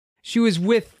she was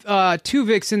with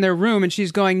Tuvix in their room, and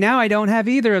she's going, now I don't have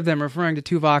either of them, referring to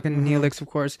Tuvok and Neelix, of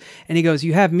course. And he goes,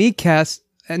 you have me, Kes.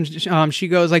 And she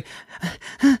goes like,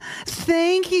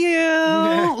 thank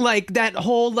you. Like that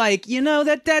whole, like,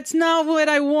 that's not what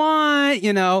I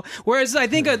want, Whereas I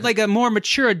think a more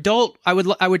mature adult, I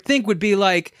would think would be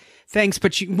like, thanks,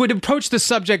 but you would approach the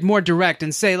subject more direct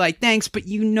and say like, thanks, but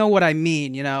you know what I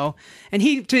mean, And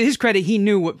he, to his credit, he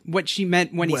knew what she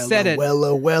meant when he said it.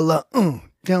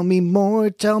 Tell me more.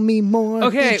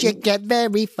 Okay. Did you get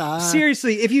very far?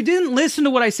 Seriously, if you didn't listen to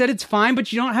what I said, it's fine,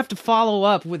 but you don't have to follow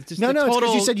up with just no, total it's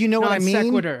because you said, you know what I mean?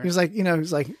 sequitur. He was like, you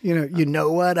know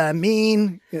what I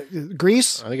mean?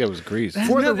 Grease? I think it was Grease.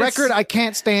 For the record, I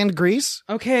can't stand Grease.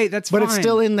 Okay, that's fine. But it's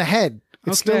still in the head.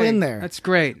 It's still in there. That's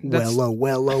great.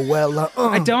 Well.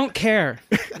 I don't care.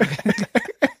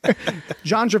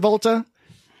 John Travolta,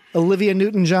 Olivia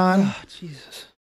Newton-John. Oh, Jesus.